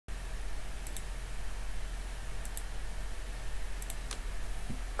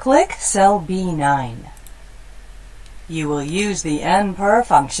Click cell B9. You will use the NPER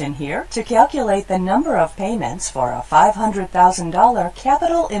function here to calculate the number of payments for a $500,000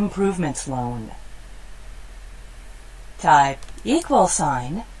 capital improvements loan. Type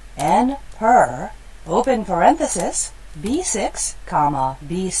 $NPER, open parenthesis, B6,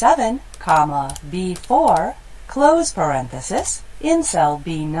 B7, B4, close parenthesis, in cell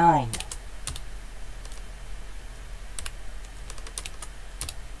B9.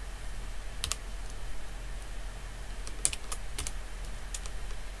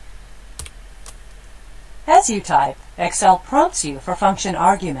 As you type, Excel prompts you for function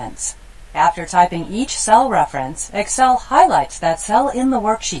arguments. After typing each cell reference, Excel highlights that cell in the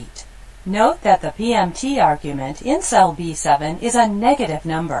worksheet. Note that the PMT argument in cell B7 is a negative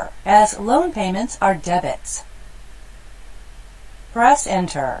number, as loan payments are debits. Press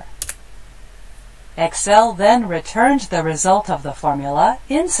Enter. Excel then returns the result of the formula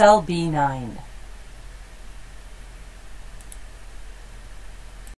in cell B9.